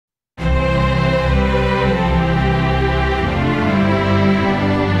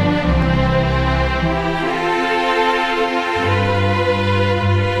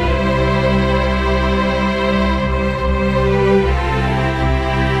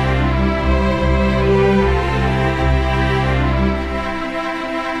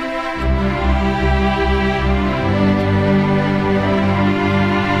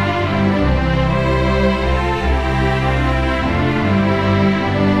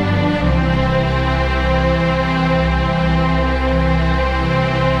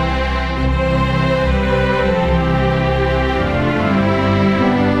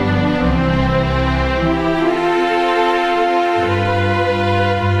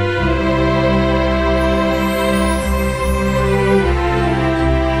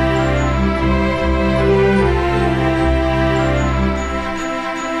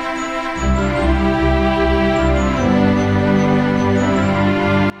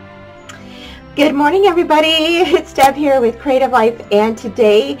Good morning, everybody. It's Deb here with Creative Life, and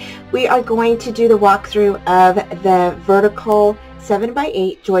today we are going to do the walkthrough of the vertical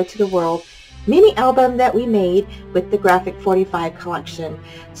 7x8 Joy to the World mini album that we made with the Graphic 45 collection.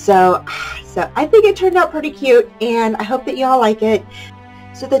 So I think it turned out pretty cute, and I hope that you all like it.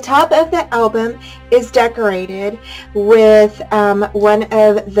 So the top of the album is decorated with one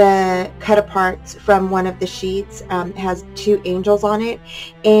of the cut-aparts from one of the sheets. It has two angels on it,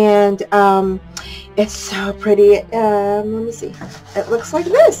 and it's so pretty. Let me see. It looks like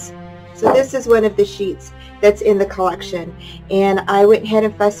this. So this is one of the sheets that's in the collection, and I went ahead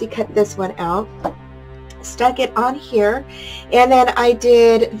and fussy cut this one out, stuck it on here, and then I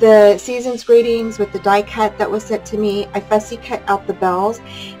did the season's greetings with the die cut that was sent to me. I fussy cut out the bells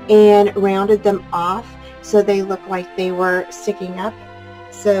and rounded them off so they look like they were sticking up,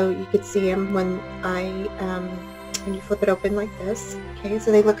 so you could see them when when you flip it open like this. Okay,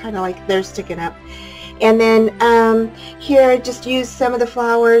 so they look kind of like they're sticking up. And then here I just used some of the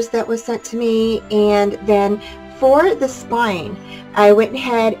flowers that was sent to me, and then for the spine I went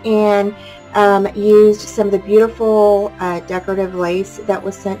ahead and used some of the beautiful decorative lace that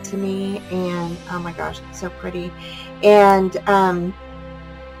was sent to me, and oh my gosh, it's so pretty. And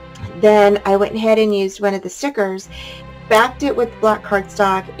then I went ahead and used one of the stickers, backed it with black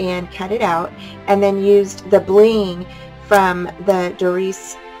cardstock and cut it out, and then used the bling from the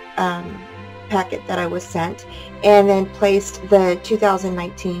Doris packet that I was sent, and then placed the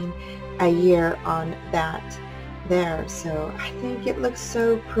 2019 year on that there. So I think it looks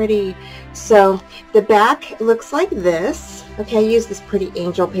so pretty. So the back looks like this. Okay, I use this pretty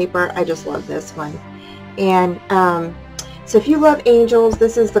angel paper. I just love this one. And so if you love angels,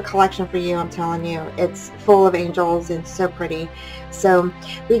 this is the collection for you. I'm telling you, it's full of angels and so pretty. So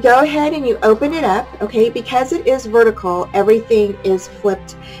we go ahead and you open it up. Okay, because it is vertical, everything is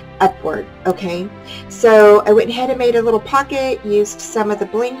flipped upward. Okay, so I went ahead and made a little pocket, used some of the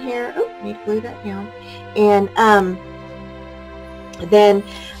bling here. Oh, I need to glue that down. And then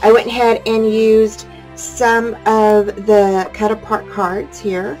I went ahead and used some of the cut apart cards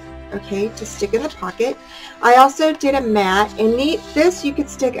here, okay, to stick in the pocket. I also did a mat, and this you could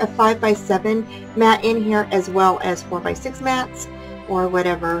stick a 5x7 mat in here as well as 4x6 mats, or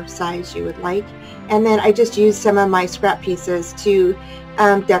whatever size you would like. And then I just used some of my scrap pieces to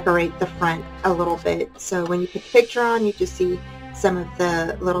decorate the front a little bit. So when you put the picture on, you just see some of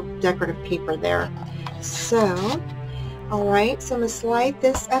the little decorative paper there. So, alright, so I'm going to slide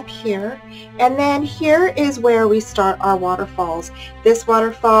this up here, and then here is where we start our waterfalls. This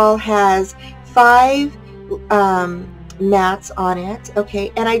waterfall has 5 mats on it,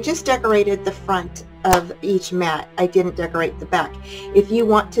 okay, and I just decorated the front of each mat. I didn't decorate the back. If you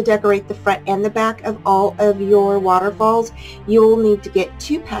want to decorate the front and the back of all of your waterfalls, you will need to get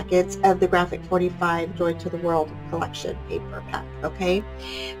 2 packets of the Graphic 45 Joy to the World collection paper pack, okay?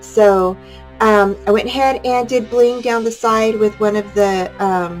 So I went ahead and did bling down the side with one of the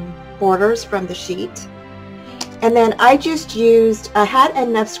borders from the sheet. And then I just used, I had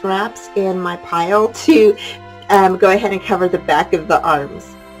enough scraps in my pile to go ahead and cover the back of the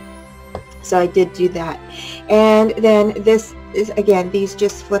arms. So I did do that. And then this is, again, these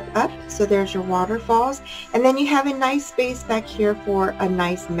just flip up. So there's your waterfalls. And then you have a nice space back here for a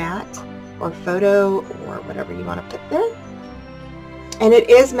nice mat or photo or whatever you want to put there. And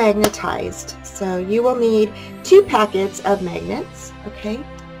it is magnetized, so you will need 2 packets of magnets, okay?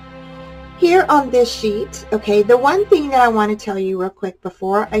 Here on this sheet, okay, the one thing that I want to tell you real quick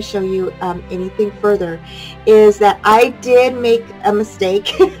before I show you anything further is that I did make a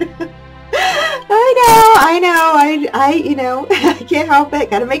mistake. I know, you know, I can't help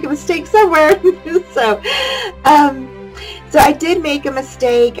it, gotta make a mistake somewhere. So I did make a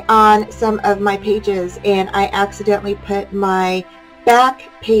mistake on some of my pages, and I accidentally put my back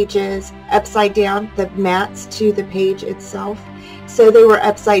pages upside down, the mats to the page itself. So they were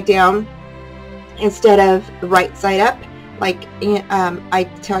upside down instead of right side up, like I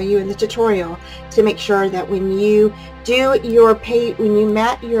tell you in the tutorial, to make sure that when you do your when you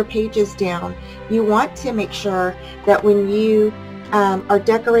mat your pages down, you want to make sure that when you are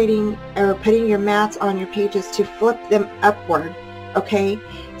decorating or putting your mats on your pages to flip them upward, okay?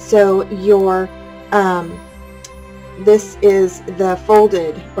 So your this is the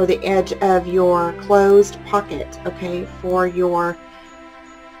folded or the edge of your closed pocket, okay, for your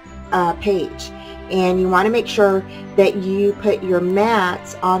page. And you want to make sure that you put your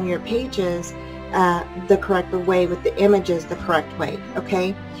mats on your pages the correct way, with the images the correct way,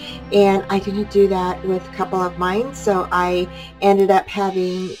 okay? And I didn't do that with a couple of mine, so I ended up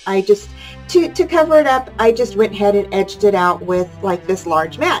having, to cover it up, I just went ahead and edged it out with like this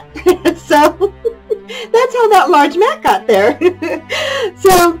large mat. So That's how that large mat got there.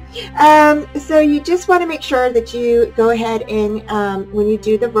 So you just want to make sure that you go ahead and when you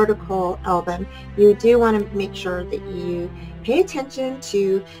do the vertical album, you do want to make sure that you pay attention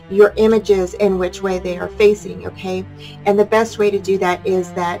to your images and which way they are facing, okay? And the best way to do that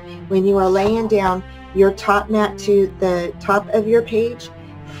is that when you are laying down your top mat to the top of your page,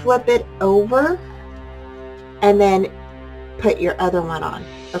 flip it over and then put your other one on,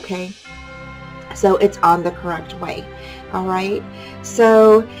 okay? So it's on the correct way. All right,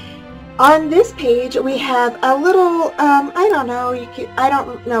 so on this page we have a little I don't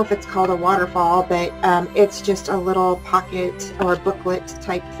know if it's called a waterfall, but it's just a little pocket or booklet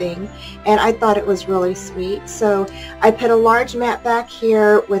type thing, and I thought it was really sweet. So I put a large mat back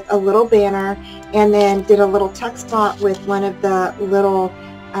here with a little banner, and then did a little text spot with one of the little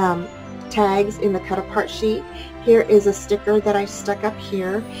tags in the cut apart sheet. Here is a sticker that I stuck up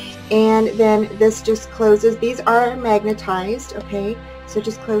here, and then this just closes. These are magnetized, okay, so it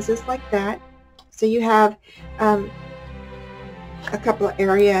just closes like that. So you have a couple of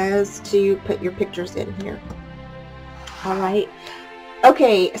areas to put your pictures in here. All right.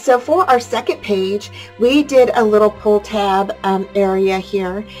 Okay, so for our second page, we did a little pull tab area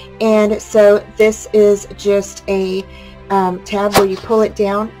here, and so this is just a tab where you pull it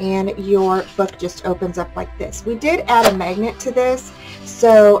down and your book just opens up like this. We did add a magnet to this,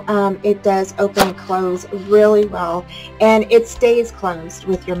 so it does open and close really well, and it stays closed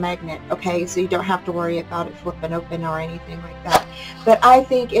with your magnet, okay, so you don't have to worry about it flipping open or anything like that. But I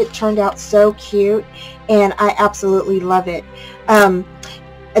think it turned out so cute, and I absolutely love it.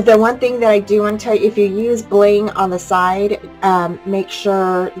 The one thing that I do want to tell you, if you use bling on the side, make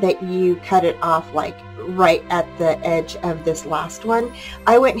sure that you cut it off like right at the edge of this last one.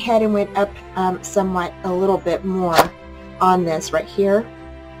 I went ahead and went up somewhat a little bit more on this right here,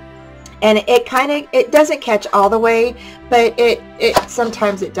 and it doesn't catch all the way, but it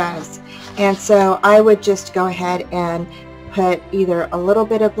sometimes it does, and so I would just go ahead and put either a little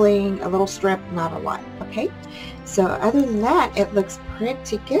bit of bling, a little strip, not a lot, okay? So other than that, it looks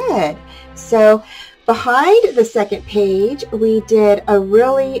pretty good. So behind the second page, we did a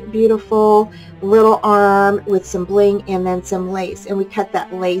really beautiful little arm with some bling and then some lace, and we cut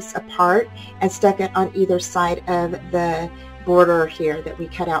that lace apart and stuck it on either side of the border here that we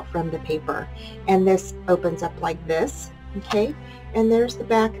cut out from the paper. And this opens up like this, okay? And there's the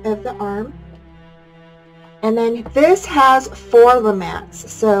back of the arm. And then this has 4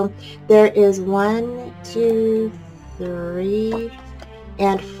 lamats. So there is 1, 2, 3,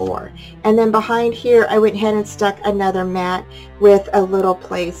 and 4. And then behind here, I went ahead and stuck another mat with a little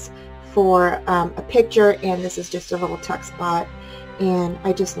place for a picture, and this is just a little tuck spot. And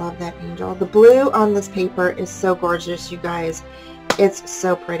I just love that angel. The blue on this paper is so gorgeous, you guys. It's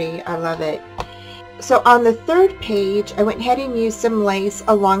so pretty. I love it. So on the third page, I went ahead and used some lace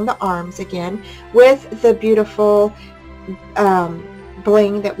along the arms again with the beautiful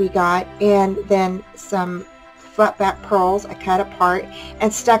bling that we got, and then some flat back pearls I cut apart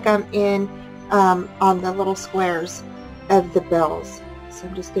and stuck them in on the little squares of the bells. So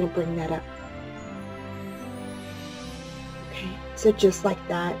I'm just going to bring that up. Okay, so just like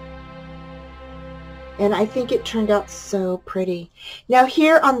that. And I think it turned out so pretty. Now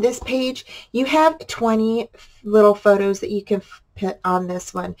here on this page, you have 20 little photos that you can put on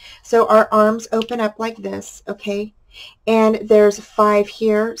this one. So our arms open up like this, okay? And there's 5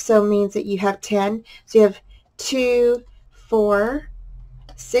 here, so it means that you have 10. So you have 2, 4,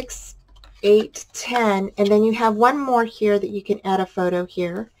 6, 8, 10, and then you have one more here that you can add a photo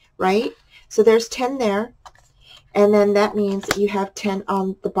here, right? So there's 10 there. And then that means that you have 10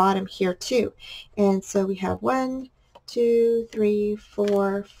 on the bottom here too. And so we have 1, 2, 3,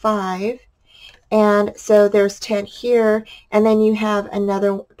 4, 5. And so there's 10 here. And then you have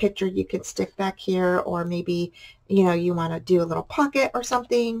another picture you can stick back here, or maybe, you know, you want to do a little pocket or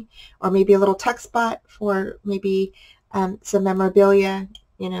something, or maybe a little tuck spot for maybe some memorabilia,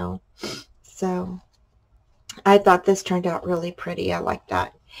 you know. So I thought this turned out really pretty. I like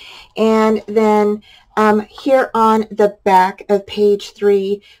that. And then here on the back of page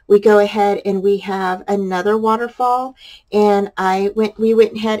 3, we go ahead and we have another waterfall, and we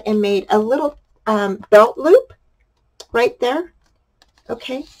went ahead and made a little belt loop right there,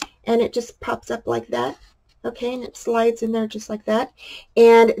 okay, and it just pops up like that, okay, and it slides in there just like that.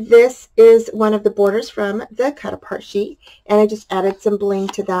 And this is one of the borders from the cut apart sheet, and I just added some bling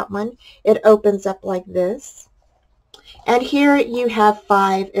to that one. It opens up like this. And here you have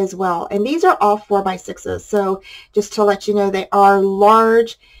 5 as well. And these are all 4x6s. So just to let you know, they are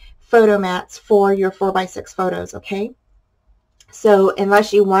large photo mats for your 4x6 photos, okay? So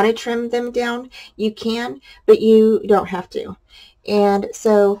unless you want to trim them down, you can, but you don't have to. And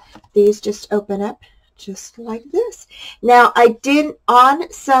so these just open up just like this. Now I did,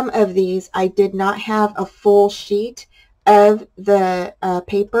 on some of these, I did not have a full sheet of the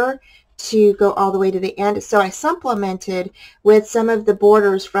paper to go all the way to the end. So I supplemented with some of the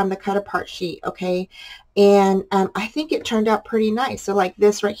borders from the cut apart sheet, okay? And I think it turned out pretty nice. So like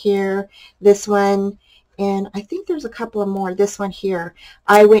this right here, this one, and I think there's a couple of more. This one here,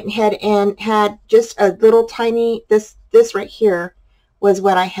 I went ahead and had just a little tiny, this right here was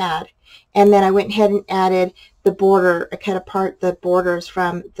what I had. And then I went ahead and added the border, I cut apart the borders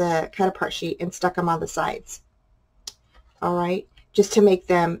from the cut apart sheet and stuck them on the sides. All right, just to make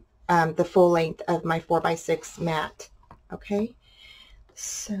them the full length of my 4x6 mat. Okay,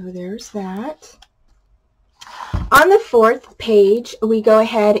 so there's that. On the fourth page, we go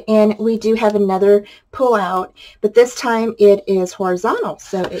ahead and we do have another pull out, but this time it is horizontal,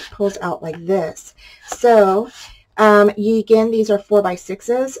 so it pulls out like this. So again, these are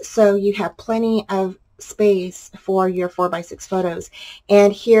 4x6s, so you have plenty of space for your 4x6 photos.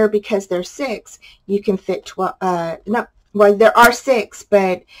 And here, because there's 6, you can fit 12. No, well, there are 6,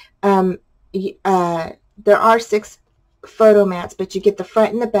 but there are 6 photo mats, but you get the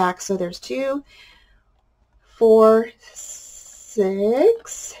front and the back. So there's 2, 4,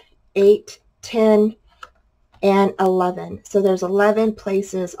 6, 8, 10, and 11. So there's 11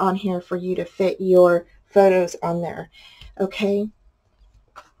 places on here for you to fit your photos on there. Okay.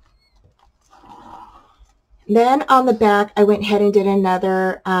 Then on the back, I went ahead and did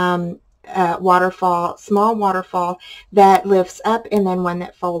another waterfall, small waterfall that lifts up, and then one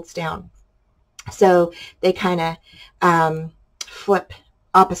that folds down. So they kind of flip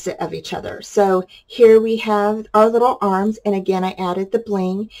opposite of each other. So here we have our little arms, and again I added the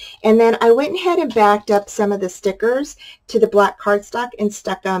bling, and then I went ahead and backed up some of the stickers to the black cardstock and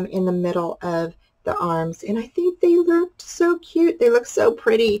stuck them in the middle of the arms, and I think they looked so cute. They look so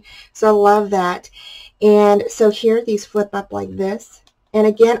pretty, so I love that. And so here these flip up like this, and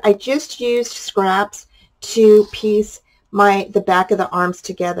again I just used scraps to piece the back of the arms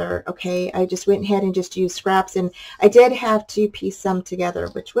together. Okay, I just went ahead and just used scraps, and I did have to piece some together,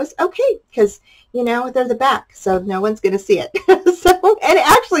 which was okay because, you know, they're the back, so no one's going to see it. So, and it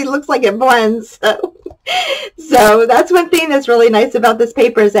actually looks like it blends. So that's one thing that's really nice about this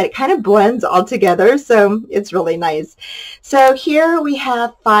paper, is that it kind of blends all together. So it's really nice. So here we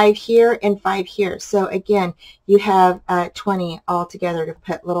have 5 here and 5 here. So again, you have 20 all together to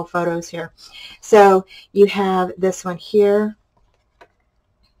put little photos here. So you have this one here.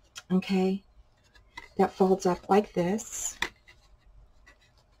 Okay, that folds up like this.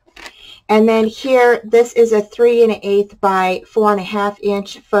 And then here, this is a 3 1/8 by 4 1/2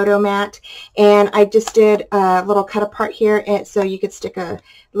 inch photo mat, and I just did a little cut apart here, and so you could stick a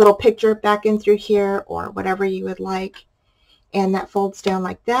little picture back in through here or whatever you would like, and that folds down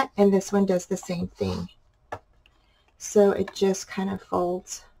like that. And this one does the same thing, so it just kind of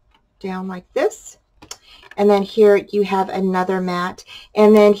folds down like this. And then here you have another mat,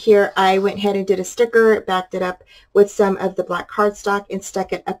 and then here I went ahead and did a sticker, backed it up with some of the black cardstock and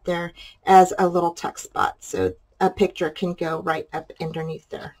stuck it up there as a little tuck spot, so a picture can go right up underneath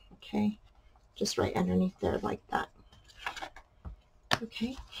there. Okay, just right underneath there like that.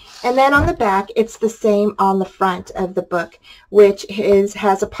 Okay, and then on the back it's the same on the front of the book, which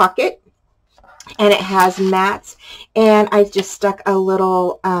has a pocket, and it has mats, and I just stuck a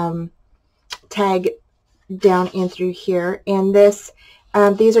little tag down in through here. And this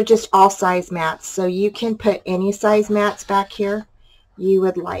these are just all size mats, so you can put any size mats back here you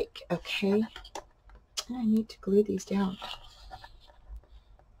would like. Okay, I need to glue these down.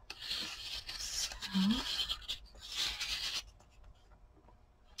 So,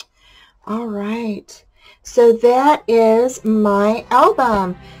 all right, so that is my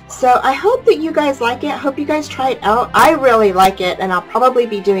album. So I hope that you guys like it. I hope you guys try it out. I really like it, and I'll probably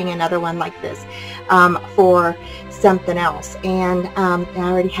be doing another one like this for something else, and I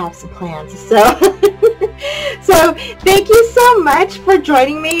already have some plans. So so thank you so much for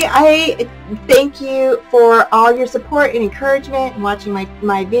joining me. I thank you for all your support and encouragement and watching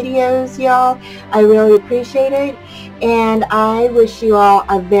my videos, y'all. I really appreciate it, and I wish you all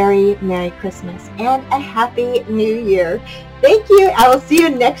a very Merry Christmas and a Happy New Year. Thank you. I will see you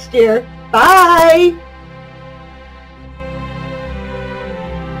next year. Bye.